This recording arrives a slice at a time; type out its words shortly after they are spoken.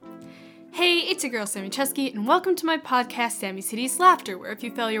It's your girl, Sammy Chesky, and welcome to my podcast, Sammy City's Laughter, where if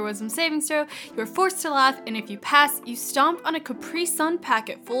you fail your wisdom savings throw, you are forced to laugh, and if you pass, you stomp on a Capri Sun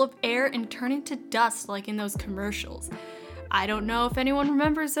packet full of air and turn into dust like in those commercials. I don't know if anyone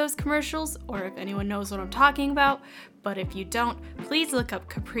remembers those commercials, or if anyone knows what I'm talking about, but if you don't, please look up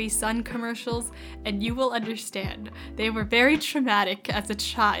Capri Sun commercials, and you will understand. They were very traumatic as a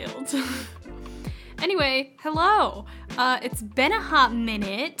child. Anyway, hello! It's been a hot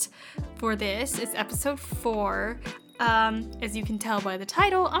minute for this. It's episode 4. As you can tell by the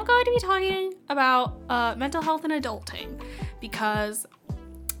title, I'm going to be talking about mental health and adulting, because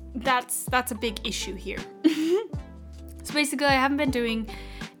that's a big issue here. So basically, I haven't been doing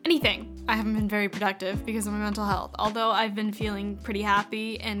anything. I haven't been very productive because of my mental health. Although I've been feeling pretty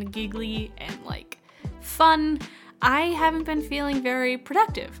happy and giggly and fun, I haven't been feeling very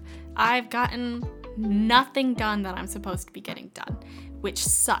productive. I've gotten nothing done that I'm supposed to be getting done, which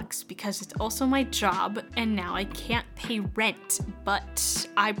sucks because it's also my job and now I can't pay rent, but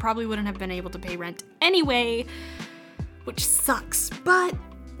I probably wouldn't have been able to pay rent anyway, which sucks, but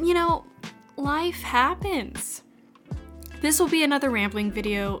life happens. This will be another rambling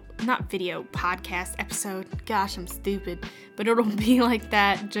podcast episode. Gosh, I'm stupid. But it'll be like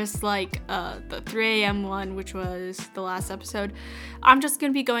that, just like the 3 a.m. one, which was the last episode. I'm just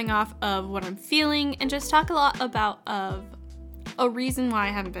going to be going off of what I'm feeling and just talk a lot about a reason why I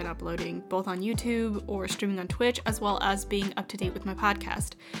haven't been uploading, both on YouTube or streaming on Twitch, as well as being up to date with my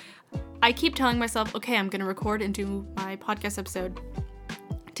podcast. I keep telling myself, okay, I'm going to record and do my podcast episode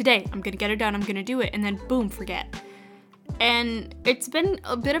today. I'm going to get it done. I'm going to do it. And then boom, forget. And it's been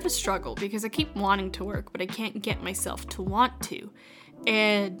a bit of a struggle because I keep wanting to work, but I can't get myself to want to.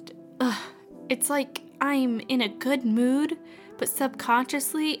 And it's like I'm in a good mood, but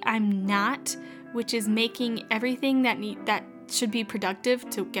subconsciously I'm not, which is making everything that should be productive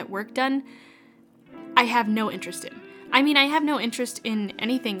to get work done, I have no interest in. I mean, I have no interest in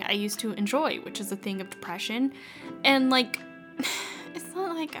anything I used to enjoy, which is a thing of depression. And it's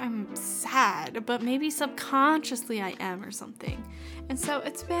not like I'm sad, but maybe subconsciously I am or something. And so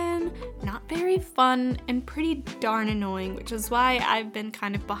it's been not very fun and pretty darn annoying, which is why I've been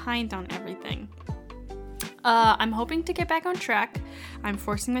kind of behind on everything. I'm hoping to get back on track. I'm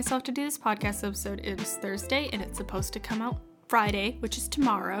forcing myself to do this podcast episode. It is Thursday and it's supposed to come out Friday, which is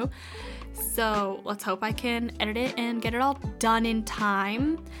tomorrow. So let's hope I can edit it and get it all done in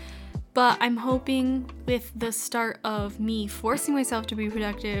time. But I'm hoping with the start of me forcing myself to be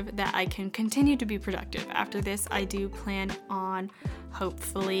productive that I can continue to be productive. After this, I do plan on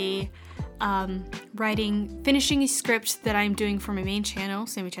hopefully finishing a script that I'm doing for my main channel,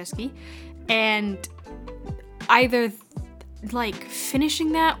 Sammy Chesky, and either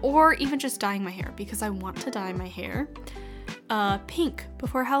finishing that or even just dyeing my hair, because I want to dye my hair pink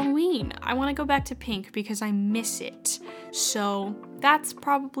before Halloween. I want to go back to pink because I miss it. So that's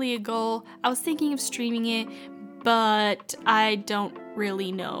probably a goal. I was thinking of streaming it, but I don't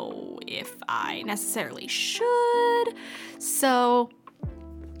really know if I necessarily should. So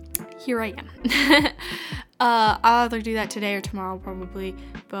here I am. I'll either do that today or tomorrow probably,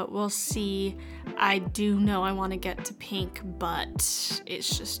 but we'll see. I do know I want to get to pink, but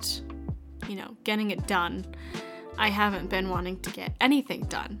it's just, getting it done. I haven't been wanting to get anything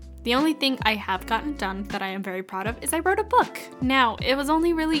done. The only thing I have gotten done that I am very proud of is I wrote a book. Now, it was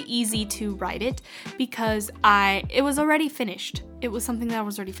only really easy to write it because it was already finished. It was something that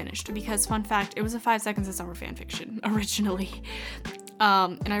was already finished because, fun fact, it was a 5 Seconds of Summer fanfiction originally.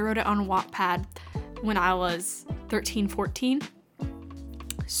 And I wrote it on Wattpad when I was 13, 14.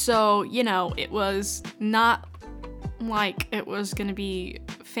 So, it was not like it was gonna be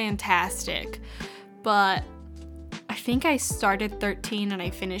fantastic, but I think I started 13 and I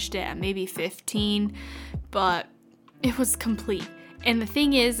finished it at maybe 15, but it was complete. And the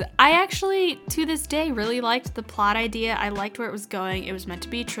thing is, I actually, to this day, really liked the plot idea. I liked where it was going. It was meant to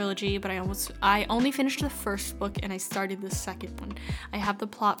be a trilogy, but I only finished the first book and I started the second one. I have the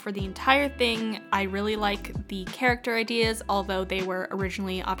plot for the entire thing. I really like the character ideas, although they were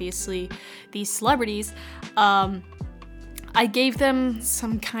originally, obviously, these celebrities. I gave them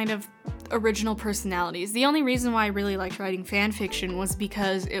some kind of original personalities. The only reason why I really liked writing fan fiction was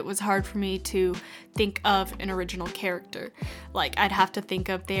because it was hard for me to think of an original character. I'd have to think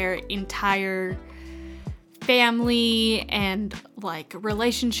of their entire family and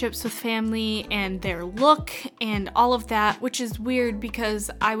relationships with family and their look and all of that, which is weird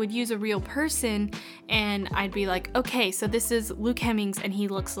because I would use a real person and I'd be like, okay, so this is Luke Hemmings and he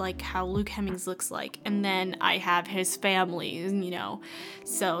looks like how Luke Hemmings looks like, and then I have his family,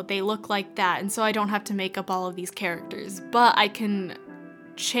 so they look like that, and so I don't have to make up all of these characters, but I can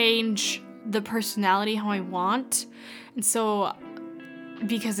change the personality how I want. And so,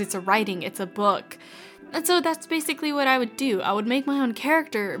 because it's a book. And so that's basically what I would do. I would make my own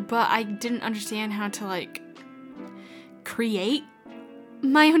character, but I didn't understand how to, like, create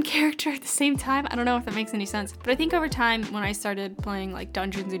my own character at the same time. I don't know if that makes any sense. But I think over time, when I started playing, like,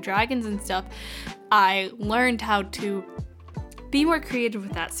 Dungeons and Dragons and stuff, I learned how to be more creative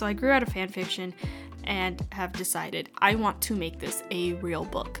with that. So I grew out of fanfiction and have decided I want to make this a real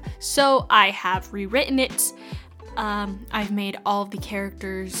book. So I have rewritten it. I've made all of the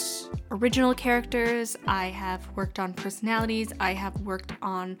characters original characters. I have worked on personalities. I have worked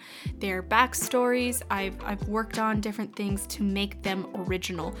on their backstories. I've worked on different things to make them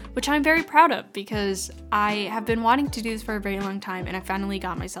original, which I'm very proud of because I have been wanting to do this for a very long time, and I finally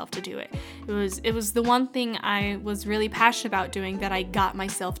got myself to do it. It was the one thing I was really passionate about doing that I got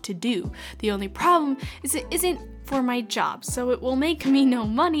myself to do. The only problem is it isn't for my job, so it will make me no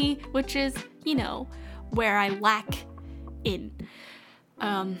money, which is, where I lack in.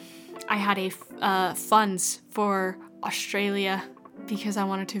 I had funds for Australia because I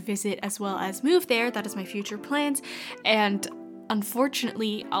wanted to visit as well as move there. That is my future plans. And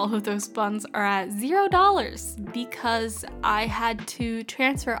unfortunately, all of those funds are at $0 because I had to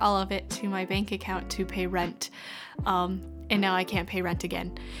transfer all of it to my bank account to pay rent. And now I can't pay rent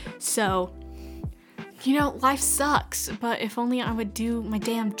again. So, life sucks, but if only I would do my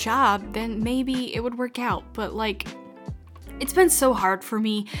damn job, then maybe it would work out. But, it's been so hard for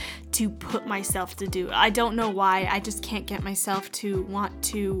me to put myself to do. I don't know why. I just can't get myself to want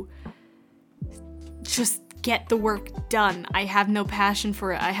to just get the work done. I have no passion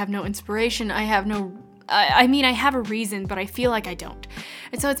for it. I have no inspiration. I have a reason, but I feel like I don't.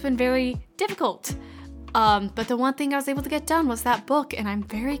 And so it's been very difficult. But the one thing I was able to get done was that book, and I'm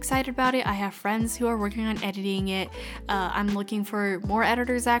very excited about it. I have friends who are working on editing it. I'm looking for more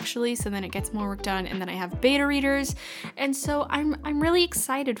editors actually, so then it gets more work done, and then I have beta readers, and so I'm really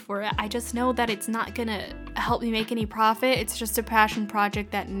excited for it. I just know that it's not gonna help me make any profit. It's just a passion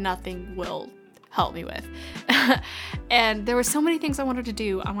project that nothing will help me with. And there were so many things I wanted to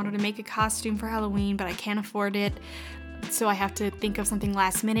do. I wanted to make a costume for Halloween, but I can't afford it. So I have to think of something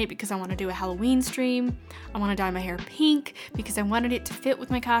last minute because I want to do a Halloween stream. I want to dye my hair pink because I wanted it to fit with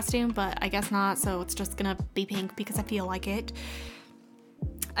my costume, but I guess not, so it's just gonna be pink because I feel like it.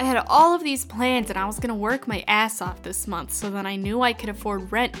 I had all of these plans and I was gonna work my ass off this month so that I knew I could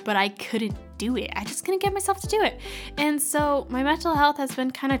afford rent, but I couldn't do it. I just couldn't get myself to do it. And so my mental health has been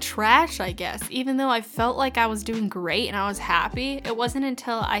kind of trash, I guess. Even though I felt like I was doing great and I was happy, it wasn't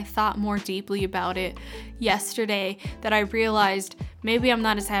until I thought more deeply about it yesterday that I realized maybe I'm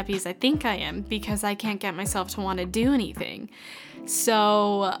not as happy as I think I am because I can't get myself to want to do anything.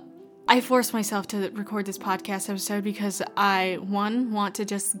 So I forced myself to record this podcast episode because I, 1, want to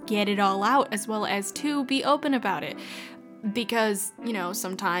just get it all out, as well as 2, be open about it. Because,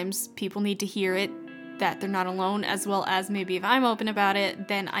 sometimes people need to hear it, that they're not alone, as well as maybe if I'm open about it,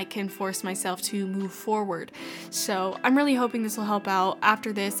 then I can force myself to move forward. So I'm really hoping this will help out.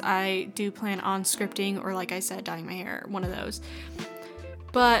 After this, I do plan on scripting, or like I said, dyeing my hair, one of those.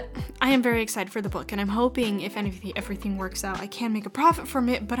 But I am very excited for the book, and I'm hoping if everything works out, I can make a profit from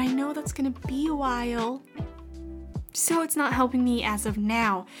it, but I know that's gonna be a while. So it's not helping me as of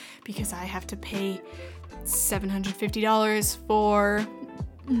now, because I have to pay $750 for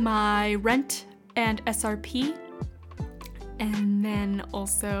my rent and SRP, and then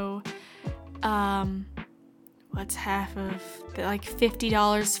also, what's half of,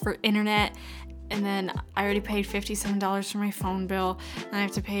 $50 for internet. And then I already paid $57 for my phone bill, and I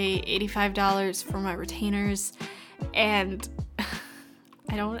have to pay $85 for my retainers, and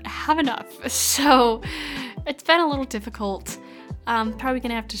I don't have enough. So it's been a little difficult. I'm probably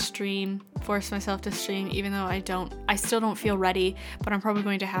gonna have to force myself to stream, even though I still don't feel ready, but I'm probably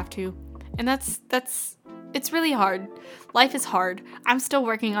going to have to. And it's really hard. Life is hard. I'm still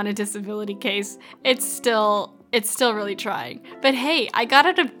working on a disability case. It's still really trying. But hey, I got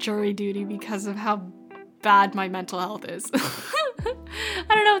out of jury duty because of how bad my mental health is. I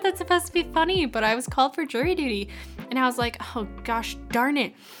don't know if that's supposed to be funny, but I was called for jury duty, and I was like, oh gosh darn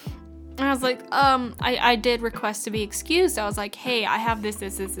it. And I was like, I did request to be excused. I was like, hey, I have this, blah,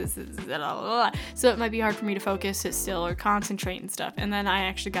 blah, blah. So it might be hard for me to focus, sit still, or concentrate and stuff. And then I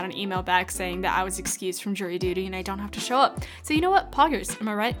actually got an email back saying that I was excused from jury duty and I don't have to show up. So you know what, poggers, am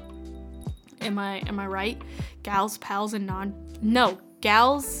I right? Am I right? Gals, pals, and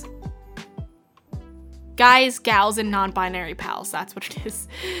guys, gals, and non-binary pals. That's what it is.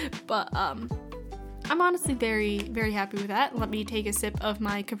 But, I'm honestly very, very happy with that. Let me take a sip of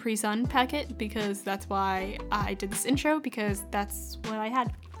my Capri Sun packet because that's why I did this intro, because that's what I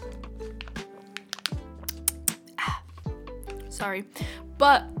had. Sorry.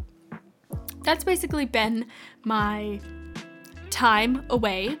 But that's basically been my time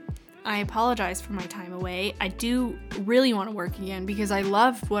away. I apologize for my time away. I do really want to work again because I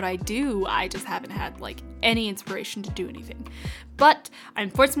love what I do. I just haven't had any inspiration to do anything. But I'm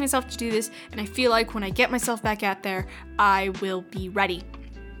forcing myself to do this, and I feel like when I get myself back out there, I will be ready.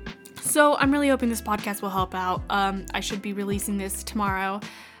 So I'm really hoping this podcast will help out. I should be releasing this tomorrow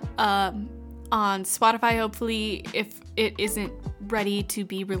on Spotify, hopefully, if it isn't ready to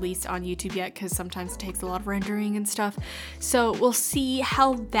be released on YouTube yet, because sometimes it takes a lot of rendering and stuff. So we'll see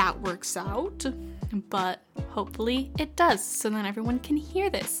how that works out, but hopefully it does, so then everyone can hear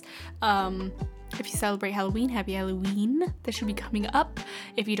this. If you celebrate Halloween, happy Halloween. This should be coming up.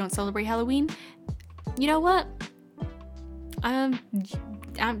 If you don't celebrate Halloween, you know what? I'm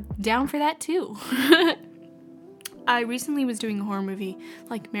down for that too. I recently was doing a horror movie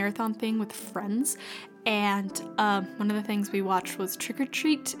marathon thing with friends, and one of the things we watched was Trick or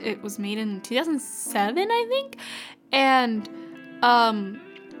Treat. It was made in 2007, I think, and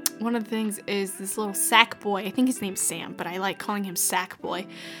one of the things is this little sack boy. I think his name's Sam, but I like calling him Sack Boy.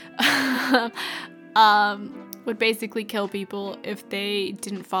 Would basically kill people if they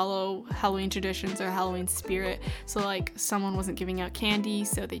didn't follow Halloween traditions or Halloween spirit. So someone wasn't giving out candy,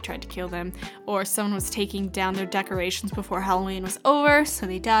 so they tried to kill them, or someone was taking down their decorations before Halloween was over, so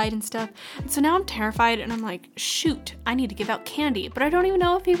they died and stuff. And so now I'm terrified, and I'm like, shoot, I need to give out candy, but I don't even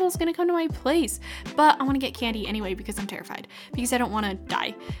know if people's gonna come to my place. But I want to get candy anyway because I'm terrified, because I don't want to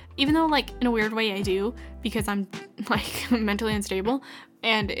die. Even though in a weird way I do, because I'm mentally unstable,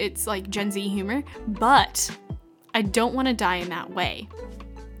 and it's Gen Z humor, but I don't want to die in that way.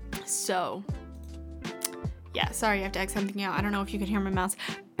 So, yeah, sorry, I have to X something out. I don't know if you can hear my mouse,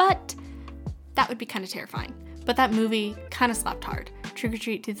 but that would be kind of terrifying. But that movie kind of slapped hard. Trick or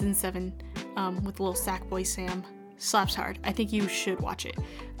Treat 2007 with little sack boy Sam slaps hard. I think you should watch it.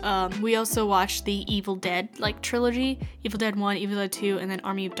 We also watched the Evil Dead trilogy, Evil Dead 1, Evil Dead 2, and then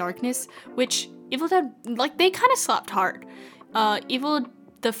Army of Darkness, which Evil Dead, they kind of slapped hard.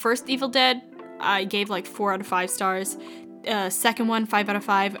 The first Evil Dead, I gave 4 out of 5 stars. Second one, 5 out of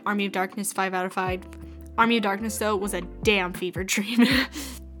 5. Army of Darkness, 5 out of 5. Army of Darkness, though, was a damn fever dream.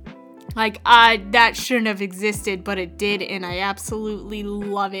 That shouldn't have existed, but it did, and I absolutely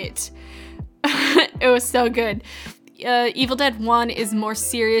love it. It was so good. Evil Dead 1 is more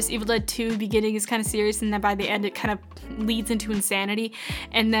serious. Evil Dead 2, the beginning is kind of serious, and then by the end it kind of leads into insanity.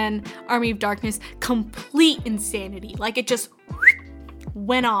 And then Army of Darkness, complete insanity. It just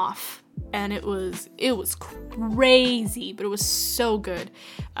went off. And it was crazy, but it was so good.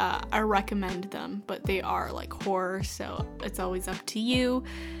 I recommend them, but they are horror, so it's always up to you.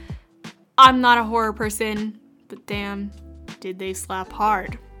 I'm not a horror person, but damn, did they slap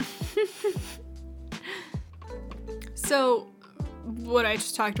hard. So, what I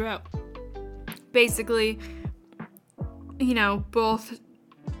just talked about, basically, both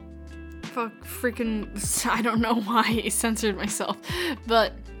I don't know why I censored myself,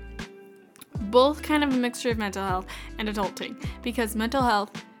 but both kind of a mixture of mental health and adulting, because mental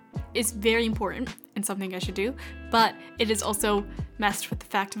health is very important and something I should do, but it is also messed with the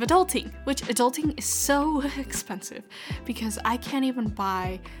fact of adulting, which adulting is so expensive because I can't even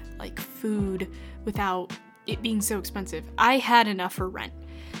buy food without it being so expensive. I had enough for rent,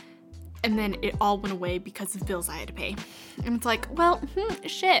 and then it all went away because of bills I had to pay. And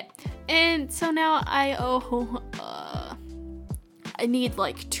it's shit. And so now I owe I need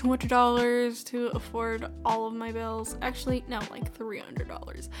 $200 to afford all of my bills. Actually, no,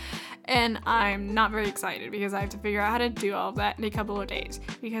 $300. And I'm not very excited because I have to figure out how to do all of that in a couple of days,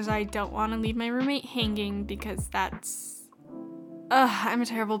 because I don't want to leave my roommate hanging, because I'm a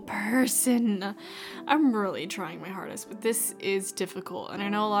terrible person. I'm really trying my hardest, but this is difficult. And I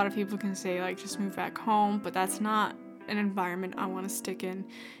know a lot of people can say just move back home, but that's not an environment I want to stick in.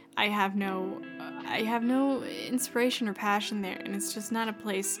 I have no inspiration or passion there, and it's just not a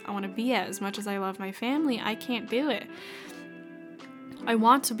place I want to be at. As much as I love my family, I can't do it. I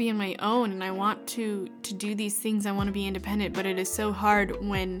want to be on my own, and I want to do these things. I want to be independent, but it is so hard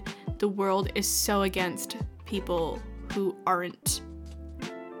when the world is so against people who aren't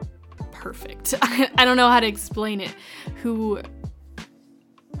perfect. I don't know how to explain it. Who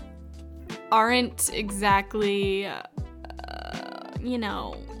aren't exactly,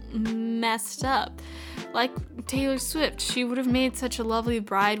 messed up. Taylor Swift, she would have made such a lovely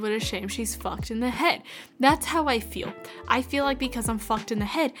bride. What a shame she's fucked in the head. That's how I feel. I feel because I'm fucked in the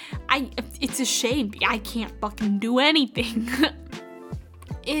head, it's a shame. I can't fucking do anything.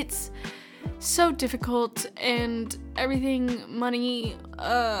 It's so difficult, and everything, money,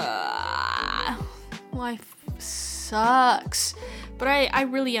 life sucks. But I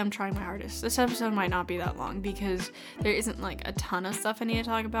really am trying my hardest. This episode might not be that long because there isn't like a ton of stuff I need to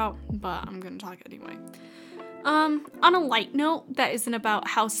talk about, but I'm gonna talk anyway. On a light note, that isn't about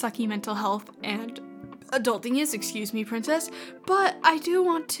how sucky mental health and adulting is, excuse me, princess, but I do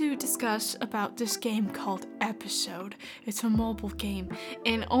want to discuss about this game called Episode. It's a mobile game,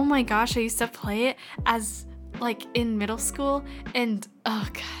 and oh my gosh, I used to play it as, like, in middle school, and oh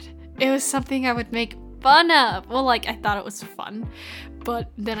god, it was something I would make fun of. Well, like, I thought it was fun, but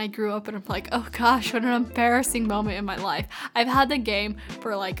then I grew up and I'm like, oh gosh, what an embarrassing moment in my life. I've had the game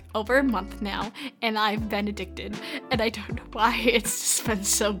for like over a month now, and I've been addicted, and I don't know why. It's just been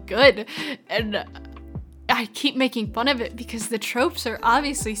so good, and I keep making fun of it because the tropes are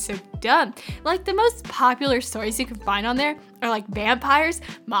obviously so dumb. Like, the most popular stories you can find on there are like vampires,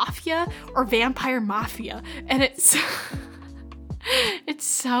 mafia, or vampire mafia, and it's it's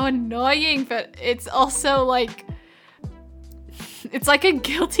so annoying, but it's also like, it's like a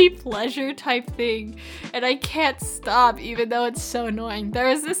guilty pleasure type thing, and I can't stop even though it's so annoying. There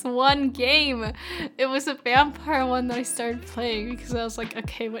was this one game, it was a vampire one that I started playing because I was like,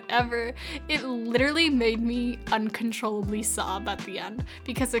 okay, whatever. It literally made me uncontrollably sob at the end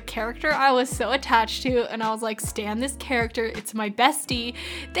because the character I was so attached to, and I was like, stan this character, it's my bestie,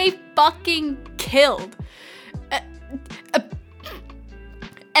 they fucking killed.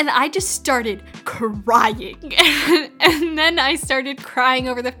 And I just started crying. And then I started crying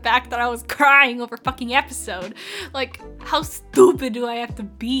over the fact that I was crying over fucking Episode. Like, how stupid do I have to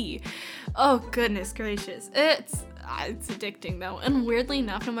be? Oh, goodness gracious. It's addicting, though. And weirdly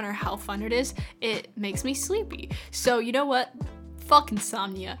enough, no matter how fun it is, it makes me sleepy. So, you know what? Fuck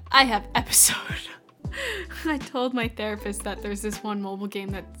insomnia. I have Episode. I told my therapist that there's this one mobile game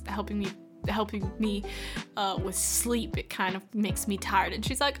that's helping me with sleep. It kind of makes me tired, and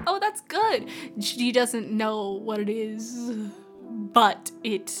she's like, oh, that's good. She doesn't know what it is, but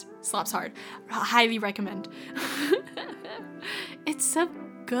it slaps hard. Highly recommend. It's so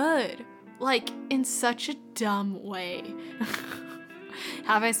good, like, in such a dumb way.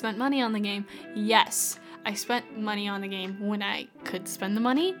 Have I spent money on the game? Yes. I spent money on the game when I could spend the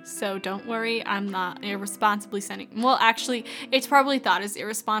money, so don't worry, I'm not irresponsibly spending. Well, actually, it's probably thought as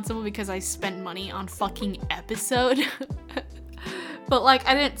irresponsible because I spent money on fucking Episode. But, like,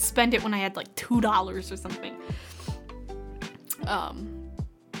 I didn't spend it when I had, like, $2 or something.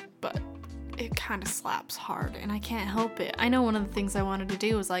 But it kind of slaps hard, and I can't help it. I know one of the things I wanted to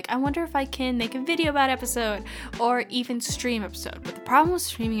do was, like, I wonder if I can make a video about Episode, or even stream Episode. But the problem with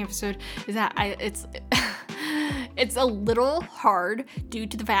streaming Episode is that it's a little hard due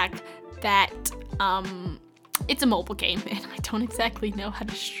to the fact that it's a mobile game, and I don't exactly know how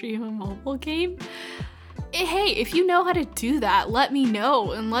to stream a mobile game. Hey, if you know how to do that, let me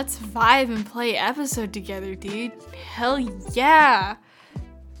know, and let's vibe and play Episode together, dude. Hell yeah.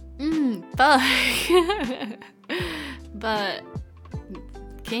 But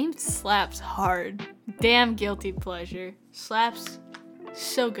game slaps hard. Damn guilty pleasure. Slaps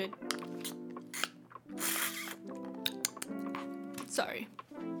so good. Sorry.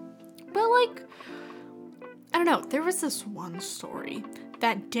 But, like, I don't know, there was this one story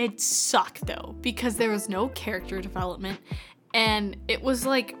that did suck, though, because there was no character development, and it was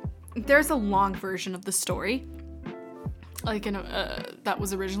like, there's a long version of the story, like, that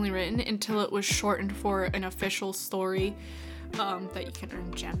was originally written, until it was shortened for an official story that you can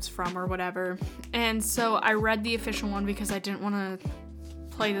earn gems from or whatever. And so I read the official one because I didn't want to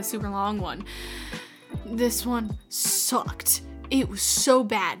play the super long one. This one sucked. It was so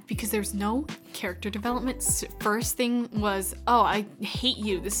bad because there's no character development. First thing was, oh, I hate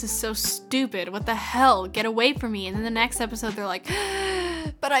you. This is so stupid. What the hell? Get away from me. And then the next episode, they're like,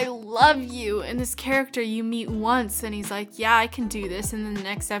 but I love you. And this character you meet once, and he's like, yeah, I can do this. And then the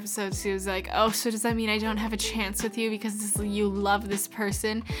next episode, she was like, oh, so does that mean I don't have a chance with you because you love this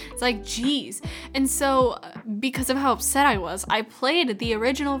person? It's like, geez. And so, because of how upset I was, I played the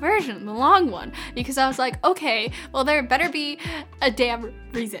original version, the long one, because I was like, okay, well, there better be a damn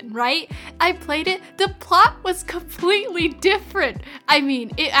reason, right? I played it. The plot was completely different. I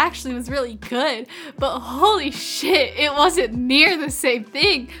mean, it actually was really good, but holy shit, it wasn't near the same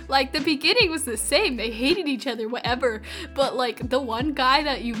thing. Like, the beginning was the same. They hated each other, whatever. But, like, the one guy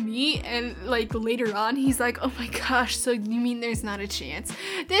that you meet, and, like, later on, he's like, oh my gosh, so you mean there's not a chance?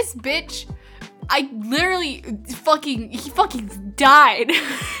 This bitch, I literally he fucking died.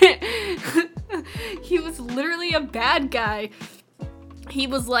 He was literally a bad guy. He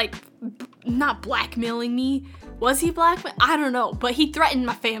was, like, not blackmailing me. Was he blackmail? I don't know, but he threatened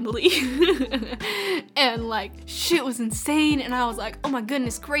my family. And, like, shit was insane, and I was like, oh my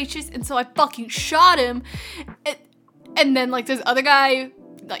goodness gracious, and so I fucking shot him. And then, like, this other guy,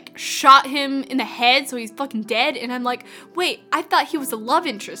 like, shot him in the head, so he's fucking dead. And I'm like, wait, I thought he was a love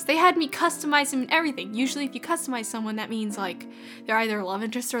interest. They had me customize him and everything. Usually if you customize someone, that means, like, they're either a love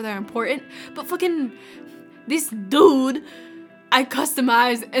interest or they're important. But fucking this dude, I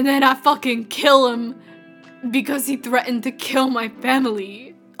customize, and then I fucking kill him because he threatened to kill my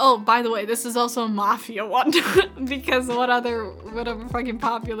family. Oh, by the way, this is also a Mafia one. Because whatever fucking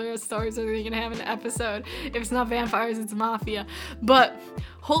popular stories are they gonna have in an episode? If it's not vampires, it's Mafia. But,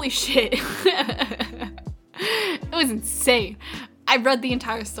 holy shit. It was insane. I read the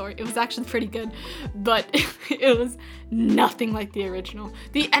entire story. It was actually pretty good, but it was nothing like the original.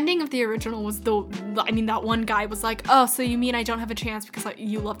 The ending of the original was that one guy was like, oh, so you mean I don't have a chance because, like,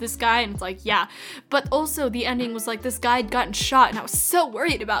 you love this guy? And it's like, yeah. But also the ending was like, this guy had gotten shot and I was so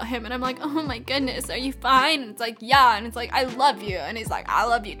worried about him. And I'm like, oh my goodness, are you fine? And it's like, yeah. And it's like, I love you. And he's like, I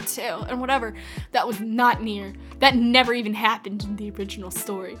love you too. And whatever. That was not near. That never even happened in the original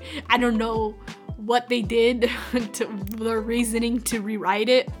story. I don't know what they did to their reasoning to rewrite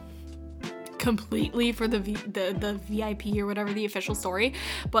it completely for the VIP or whatever, the official story.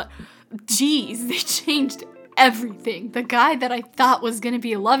 But geez, they changed everything. The guy that I thought was gonna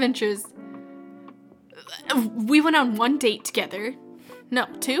be a love interest, we went on one date together. No,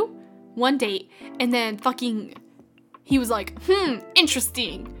 two? One date. And then fucking he was like,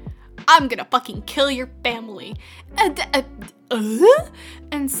 interesting. I'm gonna fucking kill your family. And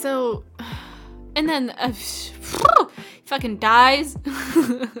so, and then fucking dies.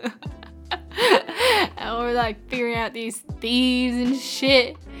 And we're like figuring out these thieves and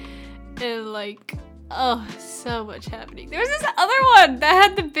shit. And like, oh, so much happening. There was this other one that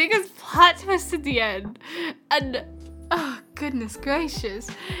had the biggest plot twist at the end. And oh, goodness gracious.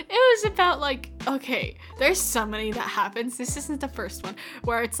 It was about like, okay, there's so many that happens. This isn't the first one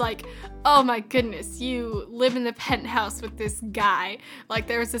where it's like, oh my goodness, you live in the penthouse with this guy. Like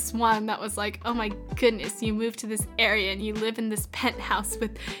there was this one that was like, oh my goodness, you move to this area and you live in this penthouse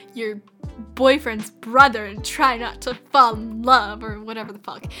with your boyfriend's brother and try not to fall in love or whatever the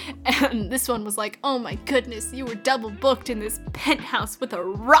fuck. And this one was like, oh my goodness, you were double booked in this penthouse with a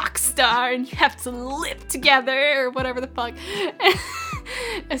rock star and you have to live together or whatever the fuck.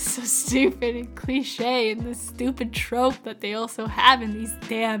 It's so stupid and cliche and the stupid trope that they also have in these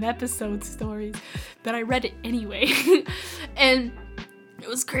damn episode stories. But I read it anyway. And it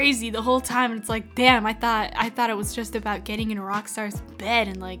was crazy the whole time. And it's like, damn, I thought it was just about getting in a rock star's bed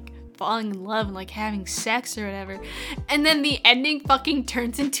and like falling in love and like having sex or whatever. And then the ending fucking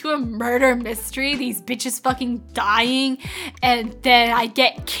turns into a murder mystery. These bitches fucking dying. And then I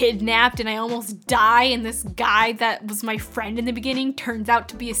get kidnapped and I almost die. And this guy that was my friend in the beginning turns out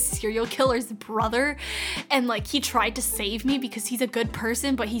to be a serial killer's brother. And like he tried to save me because he's a good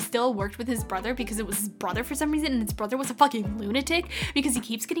person, but he still worked with his brother because it was his brother for some reason. And his brother was a fucking lunatic because he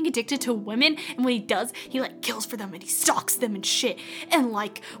keeps getting addicted to women. And when he does, he like kills for them and he stalks them and shit. And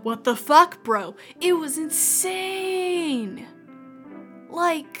like, what the fuck, bro? It was insane.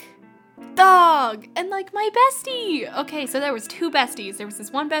 Like, dog. And like my bestie. Okay, so there was two besties. There was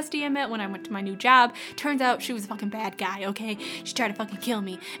this one bestie I met when I went to my new job. Turns out she was a fucking bad guy, okay? She tried to fucking kill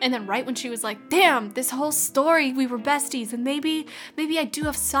me. And then right when she was like, damn, this whole story, we were besties, and maybe I do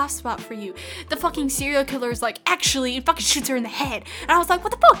have a soft spot for you. The fucking serial killer is like, actually, it fucking shoots her in the head. And I was like,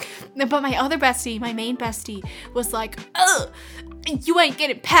 what the fuck? But my other bestie, my main bestie, was like, ugh, you ain't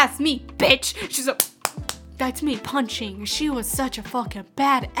getting past me, bitch. She's like, that's me punching. She was such a fucking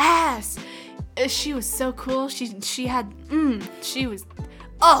badass. She was so cool. She was,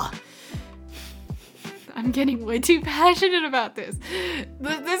 I'm getting way too passionate about this.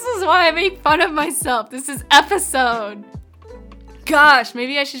 This is why I make fun of myself. This is episode. Gosh,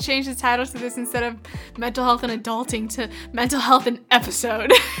 maybe I should change the title to this instead of mental health and adulting to mental health and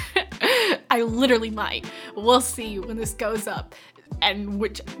episode. I literally might. We'll see when this goes up and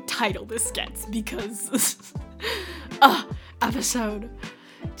which title this gets because episode.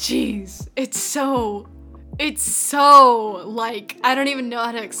 Jeez, it's so like, I don't even know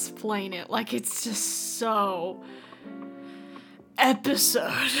how to explain it. Like, it's just so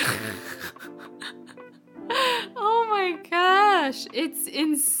episode. Oh my gosh, it's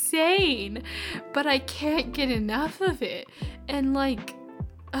insane, but I can't get enough of it. And like,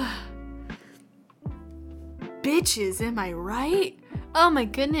 bitches, am I right? Oh my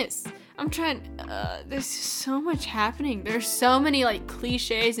goodness. I'm trying, there's just so much happening. There's so many like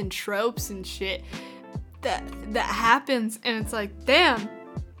cliches and tropes and shit that happens, and it's like, damn,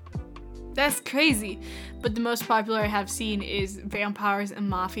 that's crazy. But the most popular I have seen is vampires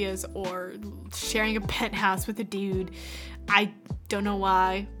and mafias or sharing a penthouse with a dude. I don't know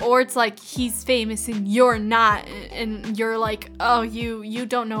why. Or it's like he's famous and you're not, and you're like, oh, you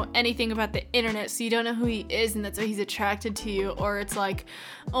don't know anything about the internet, so you don't know who he is, and that's why he's attracted to you. Or it's like,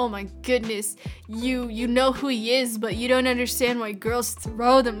 oh my goodness, you know who he is, but you don't understand why girls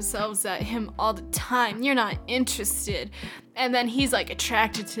throw themselves at him all the time. You're not interested. And then he's like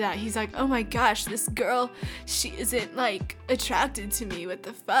attracted to that. He's like, oh my gosh, this girl, she isn't like attracted to me. What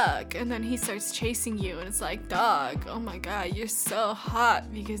the fuck? And then he starts chasing you, and it's like, dog, oh my god, you're so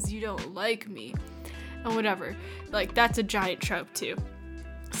hot because you don't like me. And whatever. Like, that's a giant trope too.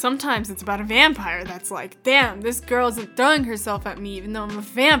 Sometimes it's about a vampire that's like, damn, this girl isn't throwing herself at me even though I'm a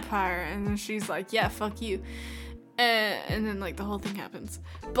vampire. And then she's like, yeah, fuck you. And then like the whole thing happens.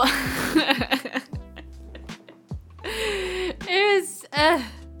 But it was,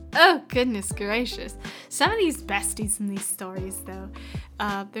 oh goodness gracious. Some of these besties in these stories though,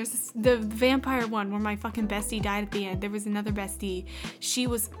 there's the vampire one where my fucking bestie died at the end. There was another bestie. She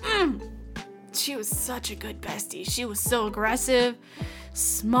was such a good bestie. She was so aggressive,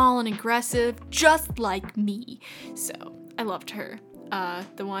 small and aggressive, just like me. So I loved her.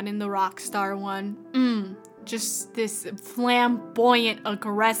 The one in the Rockstar one, just this flamboyant,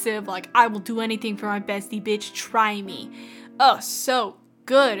 aggressive, like, I will do anything for my bestie, bitch, try me. Oh, so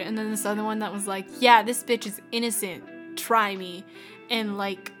good. And then this other one that was like, yeah, this bitch is innocent, try me. And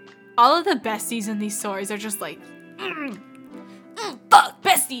like, all of the besties in these stories are just like, fuck,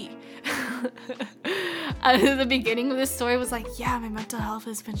 bestie. The beginning of this story was like, yeah, my mental health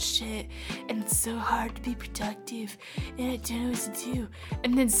has been shit, and it's so hard to be productive, and I don't know what to do.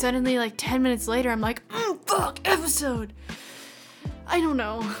 And then suddenly, like 10 minutes later, I'm like, fuck, episode. I don't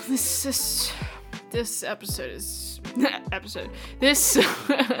know. This episode is this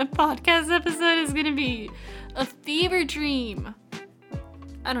podcast episode is gonna be a fever dream.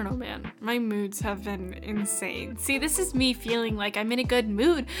 I don't know, man. My moods have been insane. See, this is me feeling like I'm in a good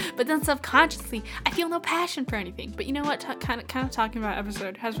mood, but then subconsciously, I feel no passion for anything. But you know what? Kind of talking about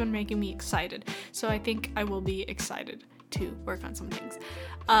episode has been making me excited. So I think I will be excited to work on some things.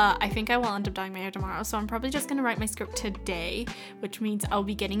 I think I will end up dyeing my hair tomorrow, so I'm probably just going to write my script today, which means I'll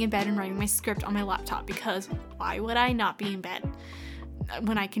be getting in bed and writing my script on my laptop, because why would I not be in bed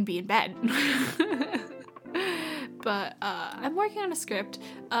when I can be in bed? But I'm working on a script.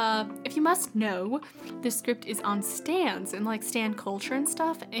 If you must know, this script is on stands and like stand culture and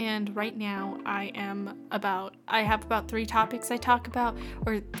stuff. And right now I have about 3 topics I talk about,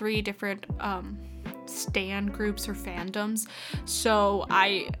 or 3 different stand groups or fandoms. So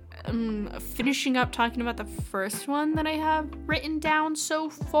I am finishing up talking about the first one that I have written down so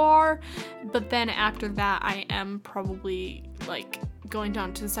far. But then after that, I am probably like going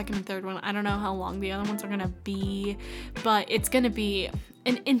down to the second and third one. I don't know how long the other ones are gonna be, but it's gonna be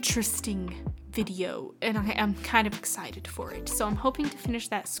an interesting video, and I am kind of excited for it. So I'm hoping to finish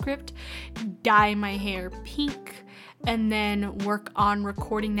that script, dye my hair pink, and then work on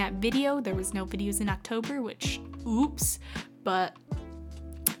recording that video. There was no videos in October, which oops, but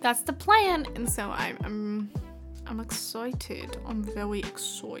that's the plan. And so I'm excited. I'm very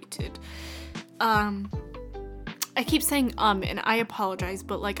excited. I keep saying and I apologize,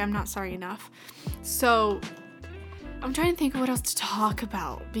 but like I'm not sorry enough. So I'm trying to think of what else to talk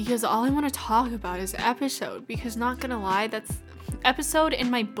about, because all I want to talk about is episode, because not gonna lie, that's episode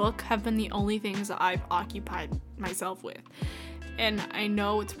and my book have been the only things that I've occupied myself with. And I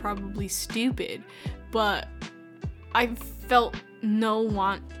know it's probably stupid, but I've felt no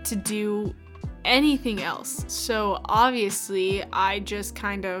want to do anything else. So obviously I just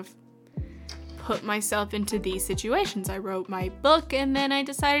kind of put myself into these situations. I wrote my book and then I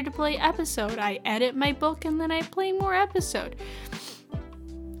decided to play episode. I edit my book and then I play more episode.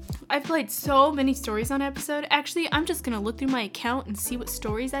 I've played so many stories on episode. Actually, I'm just gonna look through my account and see what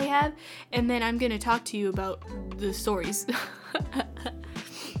stories I have, and then I'm gonna talk to you about the stories.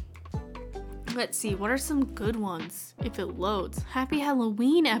 Let's see, what are some good ones if it loads? Happy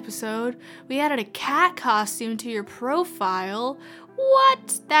Halloween episode. We added a cat costume to your profile.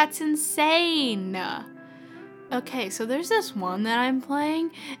 What? That's insane. Okay, so there's this one that I'm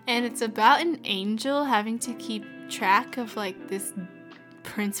playing, and it's about an angel having to keep track of like this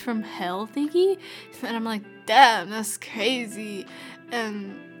prince from hell thingy. And I'm like, damn, that's crazy.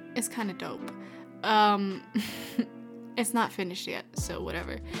 And it's kind of dope. It's not finished yet, so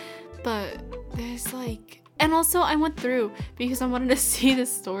whatever. But there's like, and also I went through because I wanted to see the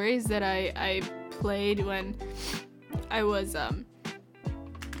stories that I played when I was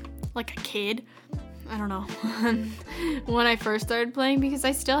like a kid. I don't know, when I first started playing, because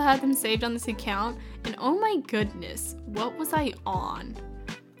I still had them saved on this account, and oh my goodness, what was I on?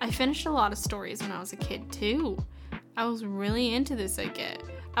 I finished a lot of stories when I was a kid too. I was really into this,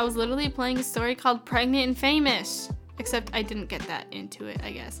 I was literally playing a story called Pregnant and Famous. Except I didn't get that into it,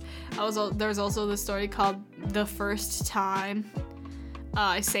 I guess. There's also the story called The First Time.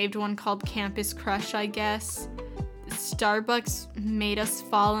 I saved one called Campus Crush, I guess. Starbucks Made Us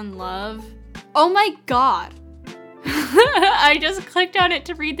Fall in Love. Oh my god! I just clicked on it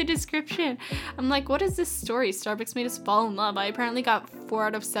to read the description. I'm like, what is this story? Starbucks Made Us Fall in Love. I apparently got 4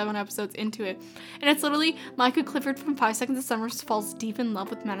 out of 7 episodes into it. And it's literally Micah Clifford from 5 Seconds of Summer falls deep in love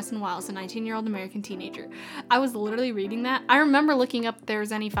with Madison Wiles, a 19-year-old American teenager. I was literally reading that. I remember looking up if there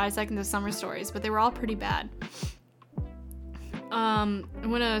was any 5 Seconds of Summer stories, but they were all pretty bad.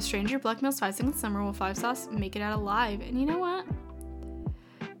 When a stranger blackmails 5 Seconds of Summer, will 5 Sauce make it out alive? And you know what?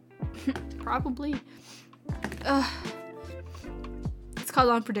 Probably. It's called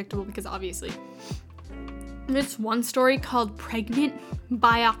Unpredictable because obviously. There's one story called Pregnant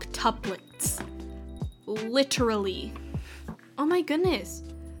by Octuplets. Literally. Oh my goodness.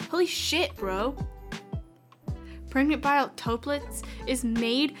 Holy shit, bro. Pregnant by Octuplets is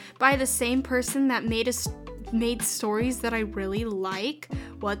made by the same person that made stories that I really like.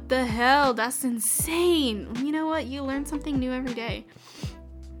 What the hell? That's insane. You know what? You learn something new every day.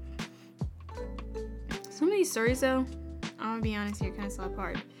 Some of these stories, though, I'm gonna be honest here, kind of slap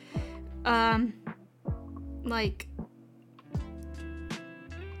hard. Like,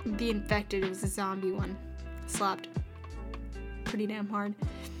 The Infected, it was a zombie one. Slapped pretty damn hard.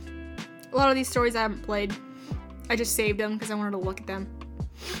 A lot of these stories I haven't played. I just saved them because I wanted to look at them.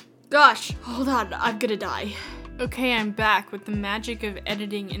 Gosh, hold on, I'm gonna die. Okay, I'm back with the magic of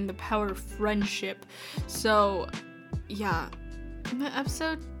editing and the power of friendship. So, yeah, the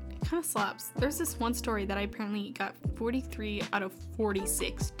episode kind of slaps. There's this one story that I apparently got 43 out of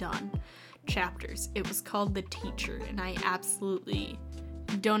 46 done chapters. It was called The Teacher, and I absolutely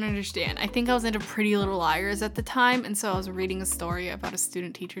don't understand. I think I was into Pretty Little Liars at the time, and so I was reading a story about a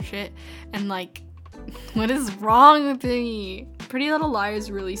student-teacher shit, and like, what is wrong with me? Pretty Little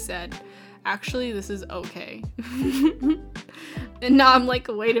Liars really said, actually, this is okay. And now I'm like,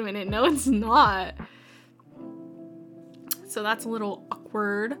 wait a minute, no, it's not. So that's a little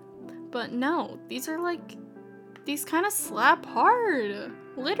awkward. But no, these kind of slap hard.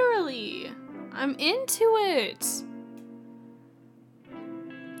 Literally. I'm into it.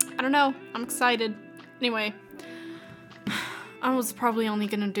 I don't know. I'm excited. Anyway, I was probably only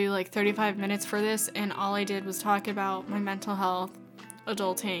gonna do like 35 minutes for this, and all I did was talk about my mental health,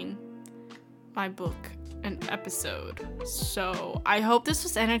 adulting, my book, an episode. So I hope this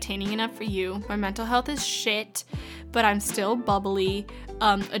was entertaining enough for you. My mental health is shit, but I'm still bubbly.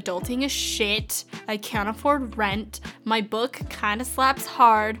 Adulting is shit. I can't afford rent. My book kind of slaps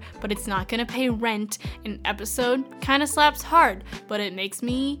hard, but it's not gonna pay rent. An episode kind of slaps hard, but it makes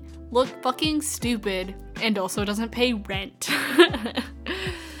me look fucking stupid and also doesn't pay rent.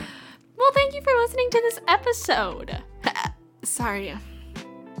 Well, thank you for listening to this episode. Sorry.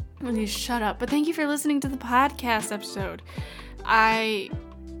 Let me shut up. But thank you for listening to the podcast episode.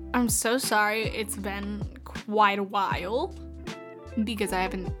 I'm so sorry it's been quite a while because I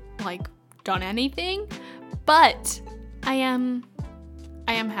haven't like done anything, but I am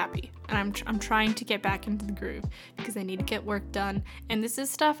happy, and I'm trying to get back into the groove because I need to get work done, and this is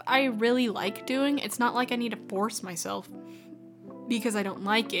stuff I really like doing. It's not like I need to force myself because I don't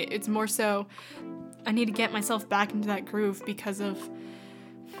like it. It's more so I need to get myself back into that groove because of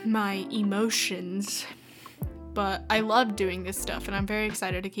my emotions. But I love doing this stuff, and I'm very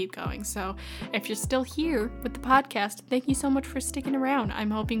excited to keep going. So if you're still here with the podcast, thank you so much for sticking around.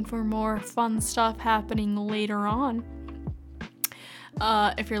 I'm hoping for more fun stuff happening later on.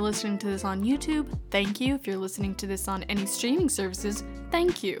 If you're listening to this on YouTube, thank you. If you're listening to this on any streaming services,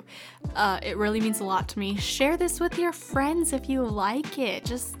 thank you. It really means a lot to me. Share this with your friends if you like it.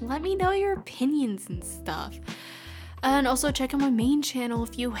 Just let me know your opinions and stuff. And also check out my main channel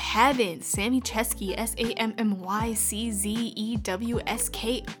if you haven't. Sammy Chesky, SammyCzewski.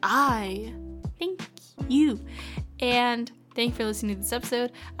 Thank you. And thank you for listening to this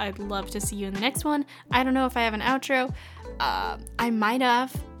episode. I'd love to see you in the next one. I don't know if I have an outro. I might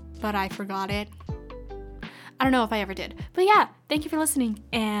have, but I forgot it. I don't know if I ever did. But yeah, thank you for listening,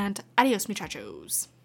 and adios, muchachos.